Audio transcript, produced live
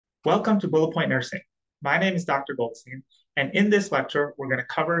Welcome to Bullet Point Nursing. My name is Dr. Goldstein, and in this lecture, we're going to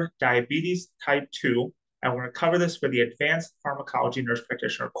cover diabetes type 2, and we're going to cover this for the Advanced Pharmacology Nurse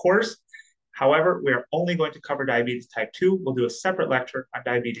Practitioner course. However, we are only going to cover diabetes type 2. We'll do a separate lecture on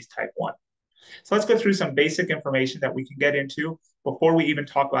diabetes type 1. So let's go through some basic information that we can get into before we even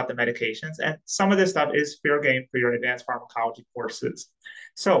talk about the medications. And some of this stuff is fair game for your advanced pharmacology courses.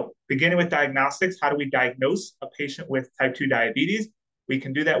 So beginning with diagnostics, how do we diagnose a patient with type 2 diabetes? We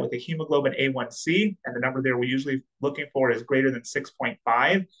can do that with a hemoglobin A1C, and the number there we're usually looking for is greater than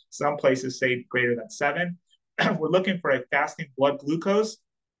 6.5. Some places say greater than 7. We're looking for a fasting blood glucose.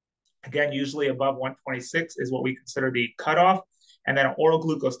 Again, usually above 126 is what we consider the cutoff. And then an oral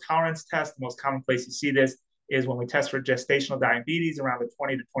glucose tolerance test, the most common place you see this is when we test for gestational diabetes around the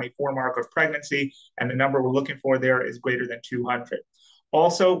 20 to 24 mark of pregnancy, and the number we're looking for there is greater than 200.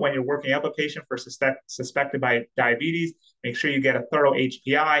 Also, when you're working up a patient for suspected by diabetes, make sure you get a thorough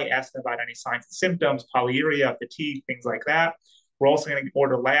HPI, ask them about any signs and symptoms, polyuria, fatigue, things like that. We're also going to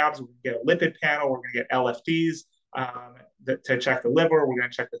order labs. We're going to get a lipid panel. We're going to get LFTs to check the liver. We're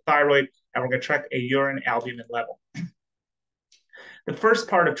going to check the thyroid, and we're going to check a urine albumin level. The first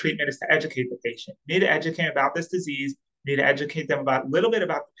part of treatment is to educate the patient. You need to educate them about this disease. You need to educate them about a little bit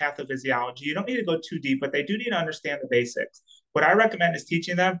about the pathophysiology. You don't need to go too deep, but they do need to understand the basics. What I recommend is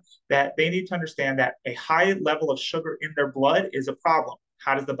teaching them that they need to understand that a high level of sugar in their blood is a problem.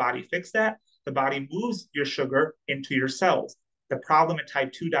 How does the body fix that? The body moves your sugar into your cells. The problem in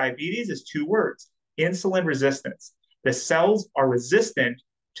type 2 diabetes is two words: insulin resistance. The cells are resistant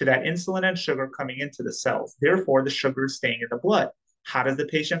to that insulin and sugar coming into the cells. Therefore, the sugar is staying in the blood. How does the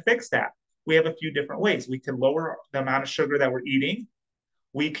patient fix that? We have a few different ways. We can lower the amount of sugar that we're eating.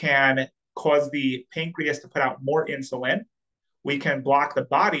 We can cause the pancreas to put out more insulin. We can block the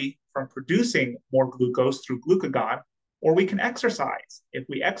body from producing more glucose through glucagon, or we can exercise. If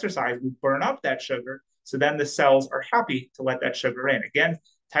we exercise, we burn up that sugar, so then the cells are happy to let that sugar in. Again,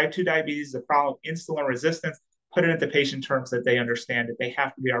 type 2 diabetes is a problem of insulin resistance. Put it into patient terms that they understand that they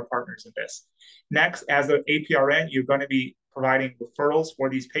have to be our partners in this. Next, as an APRN, you're going to be providing referrals for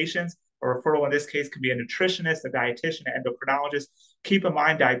these patients. A referral in this case could be a nutritionist, a dietitian, an endocrinologist. Keep in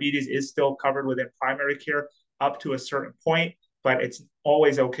mind, diabetes is still covered within primary care up to a certain point, but it's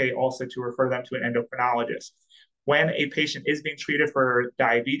always okay also to refer them to an endocrinologist. When a patient is being treated for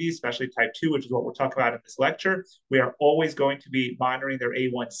diabetes, especially type 2, which is what we're talking about in this lecture, we are always going to be monitoring their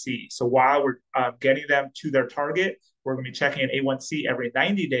A1C. So while we're getting them to their target, we're going to be checking an A1C every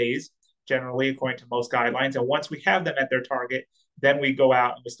 90 days, generally according to most guidelines. And once we have them at their target, then we go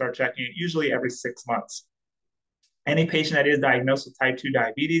out and we start checking it usually every 6 months. Any patient that is diagnosed with type 2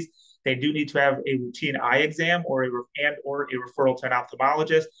 diabetes, they do need to have a routine eye exam or a referral to an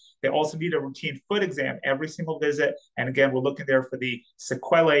ophthalmologist. They also need a routine foot exam every single visit. And again, we're looking there for the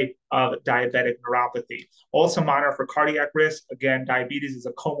sequelae of diabetic neuropathy. Also monitor for cardiac risk. Again, diabetes is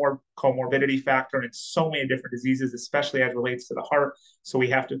a comorbidity factor in so many different diseases, especially as relates to the heart. So we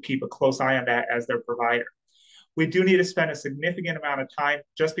have to keep a close eye on that as their provider. We do need to spend a significant amount of time.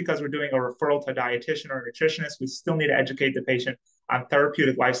 Just because we're doing a referral to a dietitian or a nutritionist, we still need to educate the patient on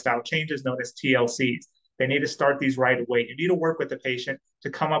therapeutic lifestyle changes known as TLCs. They need to start these right away. You need to work with the patient to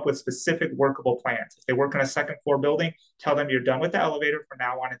come up with specific workable plans. If they work in a second floor building, tell them you're done with the elevator. From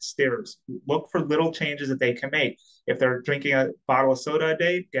now on, it's stairs. Look for little changes that they can make. If they're drinking a bottle of soda a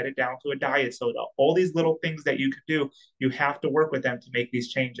day, get it down to a diet soda. All these little things that you can do, you have to work with them to make these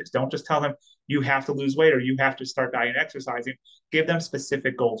changes. Don't just tell them you have to lose weight or you have to start diet and exercising. Give them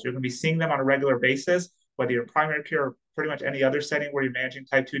specific goals. You're going to be seeing them on a regular basis, whether you're in primary care or pretty much any other setting where you're managing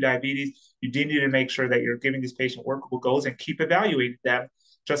type 2 diabetes. You do need to make sure that you're giving these patients workable goals and keep evaluating them.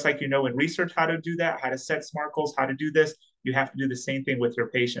 Just like you know in research how to do that, how to set SMART goals, how to do this, you have to do the same thing with your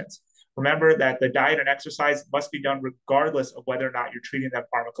patients. Remember that the diet and exercise must be done regardless of whether or not you're treating them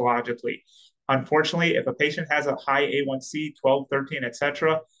pharmacologically. Unfortunately, if a patient has a high A1C, 12, 13,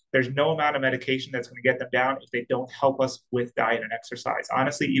 etc., there's no amount of medication that's going to get them down if they don't help us with diet and exercise.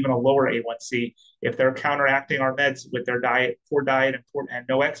 Honestly, even a lower A1C, if they're counteracting our meds with their diet, poor diet, and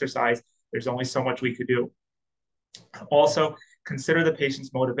no exercise, there's only so much we could do. Also, consider the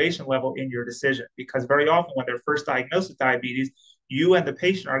patient's motivation level in your decision, because very often when they're first diagnosed with diabetes, you and the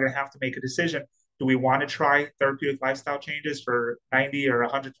patient are going to have to make a decision. Do we want to try therapeutic lifestyle changes for 90 or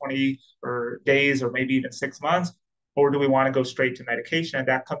 120 or days or maybe even 6 months? Or do we want to go straight to medication? And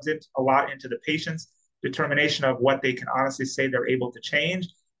that comes in a lot into the patient's determination of what they can honestly say they're able to change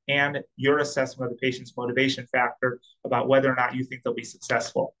and your assessment of the patient's motivation factor about whether or not you think they'll be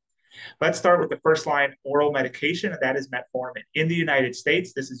successful. Let's start with the first line oral medication, and that is metformin. In the United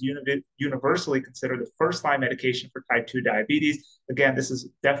States, this is universally considered the first line medication for type 2 diabetes. Again, this is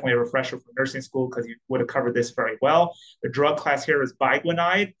definitely a refresher from nursing school because you would have covered this very well. The drug class here is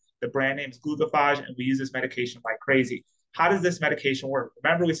biguanide. The brand name is glucophage, and we use this medication like crazy. How does this medication work?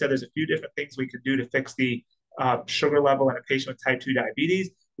 Remember, we said there's a few different things we could do to fix the sugar level in a patient with type 2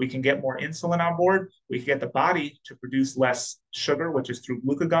 diabetes. We can get more insulin on board. We can get the body to produce less sugar, which is through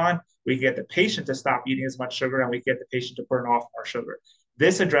glucagon. We can get the patient to stop eating as much sugar, and we get the patient to burn off more sugar.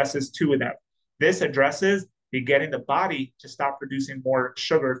 This addresses two of them. This addresses the getting the body to stop producing more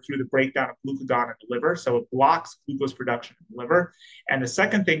sugar through the breakdown of glucagon in the liver. So it blocks glucose production in the liver. And the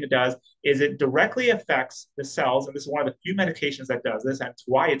second thing it does is it directly affects the cells. And this is one of the few medications that does this, and it's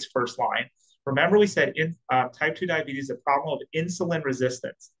why it's first line. Remember, we said in type 2 diabetes, the problem of insulin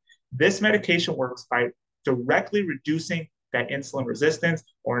resistance. This medication works by directly reducing that insulin resistance,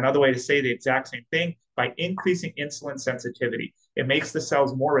 or another way to say the exact same thing, by increasing insulin sensitivity. It makes the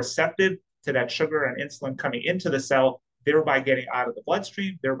cells more receptive to that sugar and insulin coming into the cell, thereby getting out of the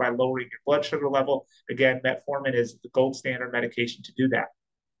bloodstream, thereby lowering your blood sugar level. Again, metformin is the gold standard medication to do that.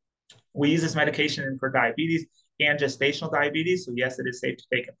 We use this medication for diabetes and gestational diabetes. So yes, it is safe to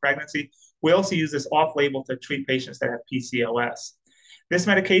take in pregnancy. We also use this off-label to treat patients that have PCOS. This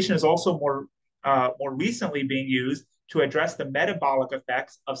medication is also more recently being used to address the metabolic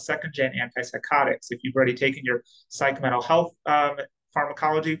effects of second-gen antipsychotics. If you've already taken your psych mental health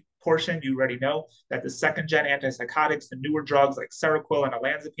pharmacology portion, you already know that the second-gen antipsychotics, the newer drugs like Seroquel and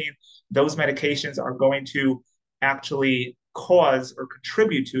olanzapine, those medications are going to actually cause or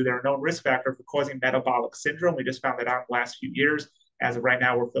contribute to their known risk factor for causing metabolic syndrome. We just found that out in the last few years. As of right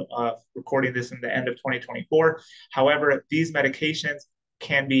now, we're recording this in the end of 2024. However, these medications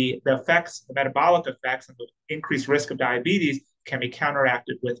can be, the metabolic effects and the increased risk of diabetes can be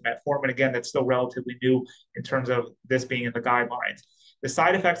counteracted with metformin. Again, that's still relatively new in terms of this being in the guidelines. The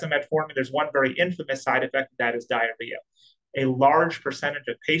side effects of metformin, there's one very infamous side effect, that is diarrhea. A large percentage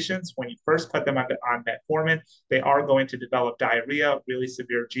of patients, when you first put them on metformin, they are going to develop diarrhea, really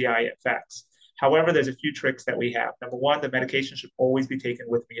severe GI effects. However, there's a few tricks that we have. Number one, the medication should always be taken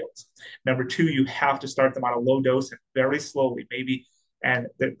with meals. Number two, you have to start them on a low dose and very slowly, maybe, and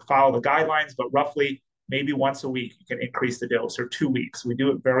follow the guidelines, but roughly maybe once a week, you can increase the dose, or 2 weeks. We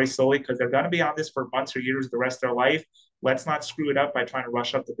do it very slowly because they're going to be on this for months or years the rest of their life. Let's not screw it up by trying to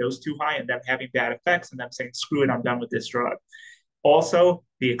rush up the dose too high and them having bad effects and them saying, screw it, I'm done with this drug. Also,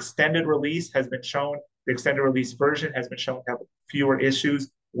 the extended release has been shown, the extended release version has been shown to have fewer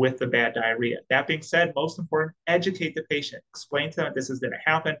issues with the bad diarrhea. That being said, most important, educate the patient. Explain to them that this is going to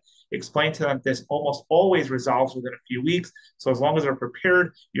happen. Explain to them that this almost always resolves within a few weeks. So as long as they're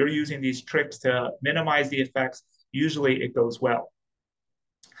prepared, you're using these tricks to minimize the effects. Usually it goes well.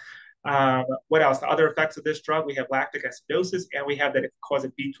 What else? The other effects of this drug, we have lactic acidosis, and we have that it can cause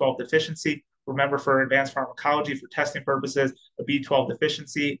a B12 deficiency. Remember, for advanced pharmacology, for testing purposes, a B12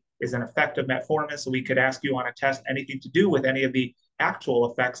 deficiency is an effect of metformin. So we could ask you on a test anything to do with any of the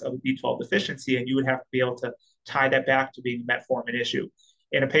actual effects of a B12 deficiency, and you would have to be able to tie that back to being a metformin issue.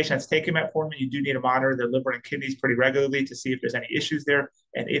 In a patient that's taking metformin, you do need to monitor their liver and kidneys pretty regularly to see if there's any issues there,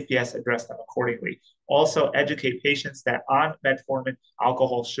 and if yes, address them accordingly. Also, educate patients that on metformin,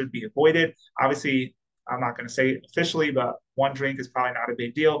 alcohol should be avoided. Obviously, I'm not going to say it officially, but one drink is probably not a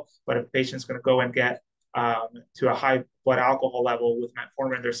big deal. But if a patient's going to go and get to a high blood alcohol level with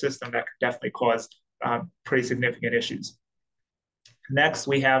metformin in their system, that could definitely cause pretty significant issues. Next,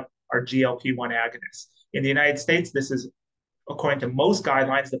 we have our GLP-1 agonists. In the United States, this is, according to most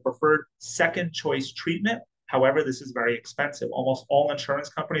guidelines, the preferred second choice treatment. However, this is very expensive. Almost all insurance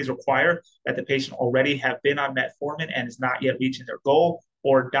companies require that the patient already have been on metformin and is not yet reaching their goal,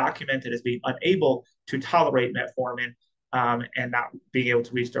 or documented as being unable to tolerate metformin and not being able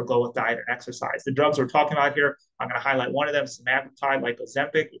to reach their goal with diet and exercise. The drugs we're talking about here, I'm going to highlight one of them, semaglutide, like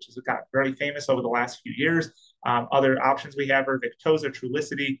Ozempic, which has gotten very famous over the last few years. Other options we have are Victoza,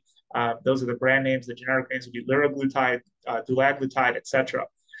 Trulicity. Those are the brand names. The generic names would be liraglutide, dulaglutide, etc.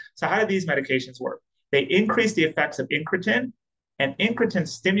 So how do these medications work? They increase the effects of incretin, and incretin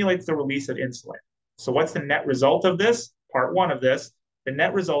stimulates the release of insulin. So what's the net result of this? Part one of this, the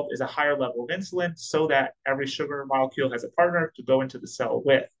net result is a higher level of insulin so that every sugar molecule has a partner to go into the cell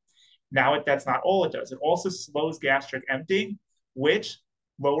with. Now, that's not all it does. It also slows gastric emptying, which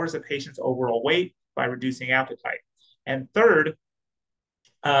lowers a patient's overall weight by reducing appetite. And third,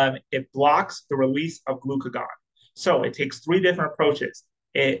 it blocks the release of glucagon. So it takes three different approaches.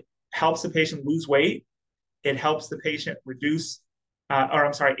 It helps the patient lose weight. It helps the patient increase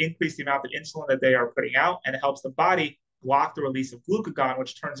the amount of insulin that they are putting out, and it helps the body block the release of glucagon,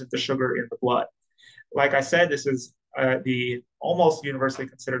 which turns into sugar in the blood. Like I said, this is the almost universally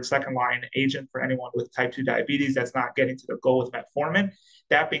considered second line agent for anyone with type 2 diabetes that's not getting to their goal with metformin.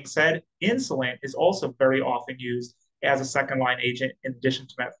 That being said, insulin is also very often used as a second line agent in addition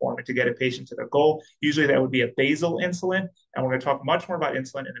to metformin to get a patient to their goal. Usually that would be a basal insulin. And we're going to talk much more about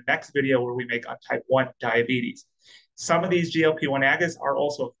insulin in the next video where we make on type 1 diabetes. Some of these GLP-1 agonists are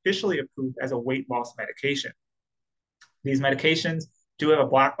also officially approved as a weight loss medication. These medications do have a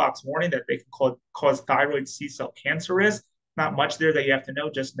black box warning that they can cause thyroid C-cell cancer risk. Not much there that you have to know,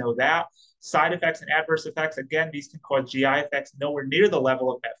 just know that. Side effects and adverse effects, again, these can cause GI effects nowhere near the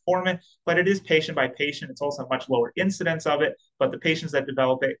level of metformin, but it is patient by patient. It's also a much lower incidence of it, but the patients that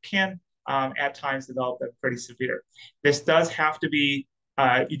develop it can at times develop them pretty severe. This does have to be,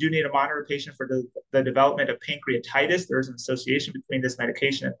 you do need to monitor a patient for the development of pancreatitis. There is an association between this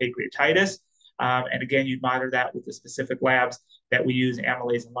medication and pancreatitis. And again, you monitor that with the specific labs that we use,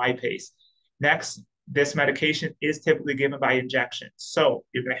 amylase and lipase. Next, this medication is typically given by injection. So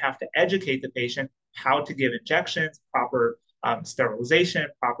you're going to have to educate the patient how to give injections, proper sterilization,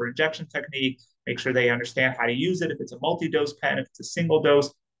 proper injection technique, make sure they understand how to use it. If it's a multi-dose pen, if it's a single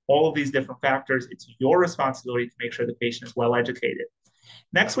dose, all of these different factors, it's your responsibility to make sure the patient is well educated.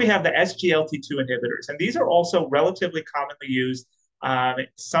 Next, we have the SGLT2 inhibitors, and these are also relatively commonly used.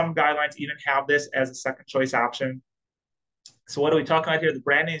 Some guidelines even have this as a second choice option. So what are we talking about here? The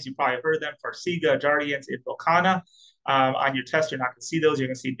brand names, you probably heard them, Farxiga, Jardiance, Invokana. On your test, you're not going to see those. You're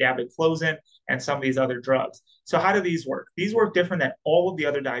going to see dabigatran and some of these other drugs. So how do these work? These work different than all of the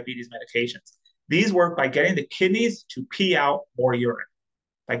other diabetes medications. These work by getting the kidneys to pee out more urine.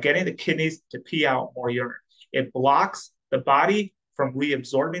 By getting the kidneys to pee out more urine. It blocks the body from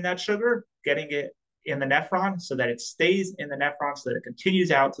reabsorbing that sugar, getting it in the nephron so that it stays in the nephron so that it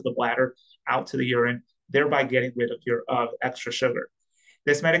continues out to the bladder, out to the urine, thereby getting rid of your extra sugar.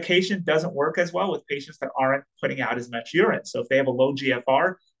 This medication doesn't work as well with patients that aren't putting out as much urine. So if they have a low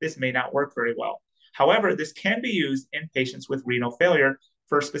GFR, this may not work very well. However, this can be used in patients with renal failure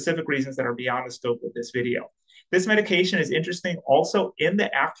for specific reasons that are beyond the scope of this video. This medication is interesting also in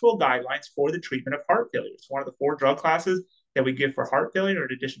the actual guidelines for the treatment of heart failure. It's one of the 4 drug classes that we give for heart failure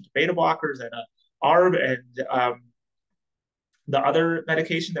in addition to beta blockers and ARB and the other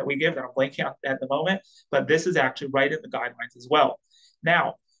medication that we give that I'm blanking on at the moment, but this is actually right in the guidelines as well.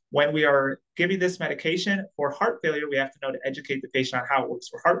 Now, when we are giving this medication for heart failure, we have to know to educate the patient on how it works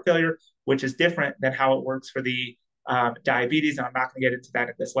for heart failure, which is different than how it works for the diabetes, and I'm not going to get into that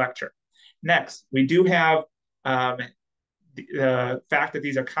in this lecture. Next, we do have the fact that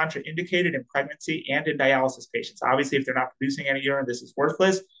these are contraindicated in pregnancy and in dialysis patients. Obviously, if they're not producing any urine, this is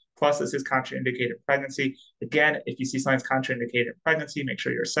worthless. Plus, this is contraindicated in pregnancy. Again, if you see something's contraindicated in pregnancy, make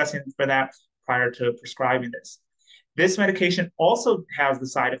sure you're assessing for that prior to prescribing this. This medication also has the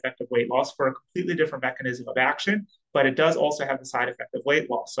side effect of weight loss for a completely different mechanism of action, but it does also have the side effect of weight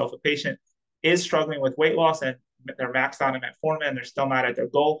loss. So if a patient is struggling with weight loss and they're maxed out on metformin and they're still not at their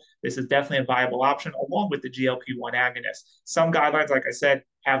goal, this is definitely a viable option along with the GLP-1 agonist. Some guidelines, like I said,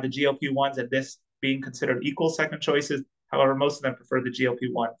 have the GLP-1s and this being considered equal second choices. However, most of them prefer the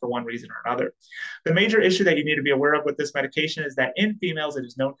GLP-1 for one reason or another. The major issue that you need to be aware of with this medication is that in females, it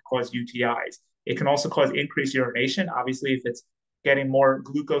is known to cause UTIs. It can also cause increased urination. Obviously, if it's getting more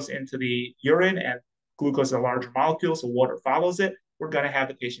glucose into the urine and glucose is a larger molecule, so water follows it, we're going to have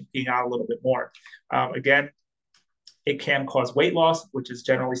the patient peeing out a little bit more. Again, it can cause weight loss, which is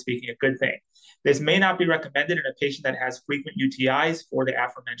generally speaking a good thing. This may not be recommended in a patient that has frequent UTIs for the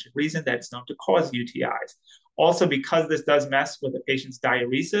aforementioned reason that it's known to cause UTIs. Also, because this does mess with the patient's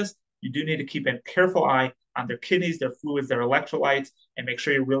diuresis, you do need to keep a careful eye on their kidneys, their fluids, their electrolytes, and make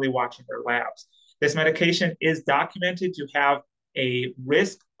sure you're really watching their labs. This medication is documented to have a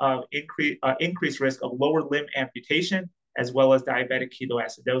risk of increased risk of lower limb amputation, as well as diabetic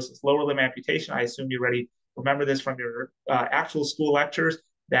ketoacidosis. Lower limb amputation, I assume you already remember this from your actual school lectures,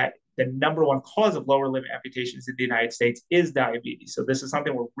 that the number one cause of lower limb amputations in the United States is diabetes. So this is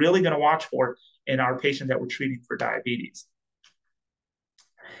something we're really going to watch for in our patients that we're treating for diabetes.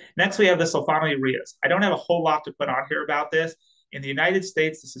 Next, we have the sulfonylureas. I don't have a whole lot to put on here about this. In the United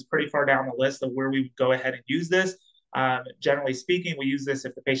States, this is pretty far down the list of where we would go ahead and use this. Generally speaking, we use this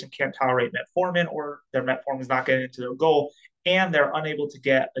if the patient can't tolerate metformin or their metformin is not getting into their goal and they're unable to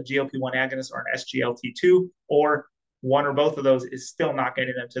get a GLP-1 agonist or an SGLT2, or one or both of those is still not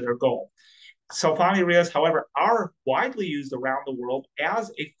getting them to their goal. Sulfonylureas, however, are widely used around the world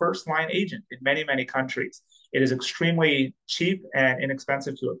as a first-line agent in many, many countries. It is extremely cheap and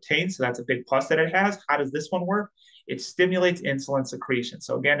inexpensive to obtain, so that's a big plus that it has. How does this one work? It stimulates insulin secretion.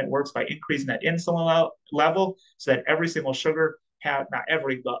 So again, it works by increasing that insulin level so that every single sugar have, not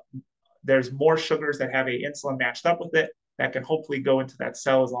every, but there's more sugars that have a insulin matched up with it that can hopefully go into that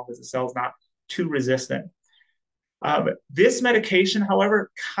cell as long as the cell is not too resistant. This medication,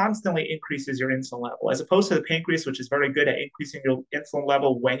 however, constantly increases your insulin level. As opposed to the pancreas, which is very good at increasing your insulin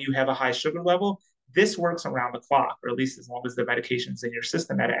level when you have a high sugar level, this works around the clock, or at least as long as the medication is in your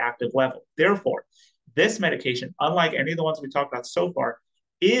system at an active level. Therefore, this medication, unlike any of the ones we talked about so far,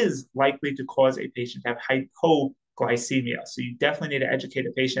 is likely to cause a patient to have hypoglycemia. So you definitely need to educate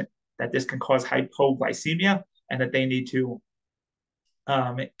a patient that this can cause hypoglycemia and that they need to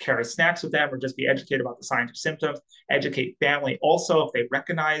carry snacks with them or just be educated about the signs or symptoms. Educate family also if they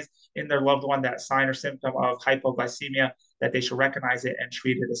recognize in their loved one that sign or symptom of hypoglycemia, that they should recognize it and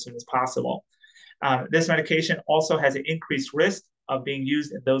treat it as soon as possible. This medication also has an increased risk of being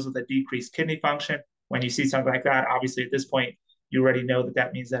used in those with a decreased kidney function. When you see something like that, obviously at this point, you already know that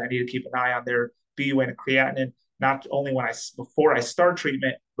that means that I need to keep an eye on their BUN and creatinine, not only before I start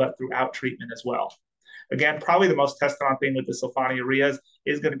treatment, but throughout treatment as well. Again, probably the most tested on thing with the sulfonylureas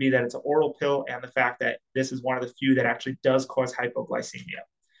is going to be that it's an oral pill and the fact that this is one of the few that actually does cause hypoglycemia.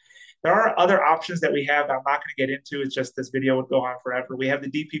 There are other options that we have that I'm not going to get into. It's just this video would go on forever. We have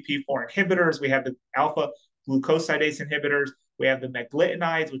the DPP-4 inhibitors. We have the alpha glucosidase inhibitors. We have the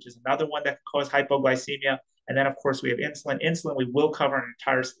meglitinides, which is another one that can cause hypoglycemia. And then, of course, we have insulin. Insulin, we will cover an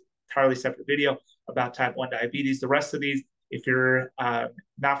entirely separate video about type 1 diabetes. The rest of these, if you're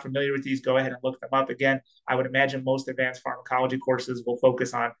not familiar with these, go ahead and look them up. Again, I would imagine most advanced pharmacology courses will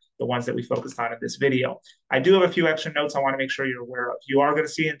focus on the ones that we focused on in this video. I do have a few extra notes I want to make sure you're aware of. You are going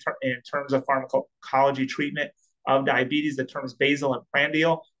to see in terms of pharmacology treatment of diabetes, the terms basal and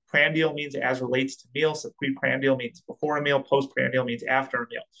prandial. Prandial means as relates to meals. So preprandial means before a meal. Postprandial means after a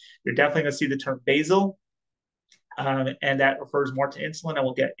meal. You're definitely going to see the term basal. And that refers more to insulin, and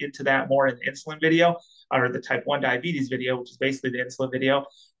we'll get into that more in the insulin video, or the type 1 diabetes video, which is basically the insulin video.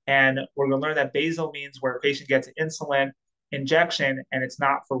 And we're going to learn that basal means where a patient gets an insulin injection and it's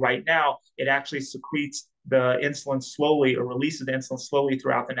not for right now. It actually secretes the insulin slowly or releases the insulin slowly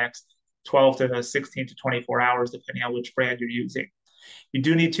throughout the next 12 to 16 to 24 hours, depending on which brand you're using. You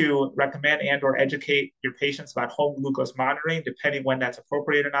do need to recommend and or educate your patients about home glucose monitoring, depending when that's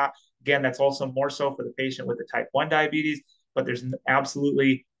appropriate or not. Again, that's also more so for the patient with the type 1 diabetes, but there's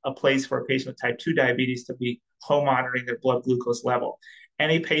absolutely a place for a patient with type 2 diabetes to be home monitoring their blood glucose level.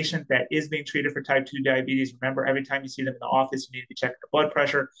 Any patient that is being treated for type 2 diabetes, remember, every time you see them in the office, you need to be checking their blood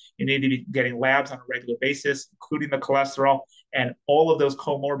pressure. You need to be getting labs on a regular basis, including the cholesterol and all of those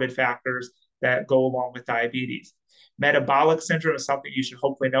comorbid factors that go along with diabetes. Metabolic syndrome is something you should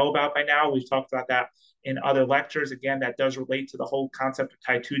hopefully know about by now. We've talked about that in other lectures. Again, that does relate to the whole concept of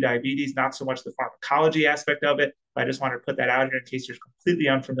type 2 diabetes, not so much the pharmacology aspect of it, but I just wanted to put that out here in case you're completely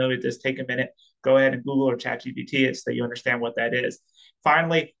unfamiliar with this. Take a minute, go ahead and Google or ChatGPT it so that you understand what that is.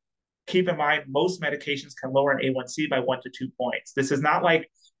 Finally, keep in mind, most medications can lower an A1C by 1 to 2 points. This is not like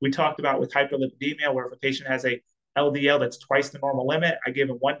we talked about with hyperlipidemia, where if a patient has a LDL that's twice the normal limit, I give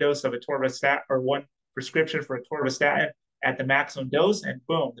them one dose of atorvastatin or one prescription for atorvastatin at the maximum dose, and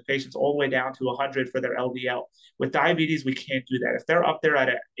boom, the patient's all the way down to 100 for their LDL. With diabetes, we can't do that. If they're up there at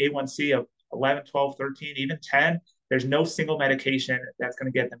an A1C of 11, 12, 13, even 10, there's no single medication that's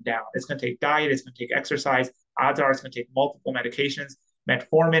going to get them down. It's going to take diet, it's going to take exercise. Odds are it's going to take multiple medications.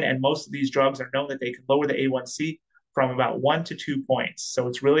 Metformin and most of these drugs are known that they can lower the A1C from about 1 to 2 points. So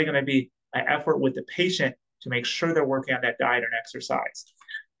it's really going to be an effort with the patient to make sure they're working on that diet and exercise.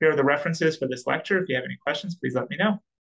 Here are the references for this lecture. If you have any questions, please let me know.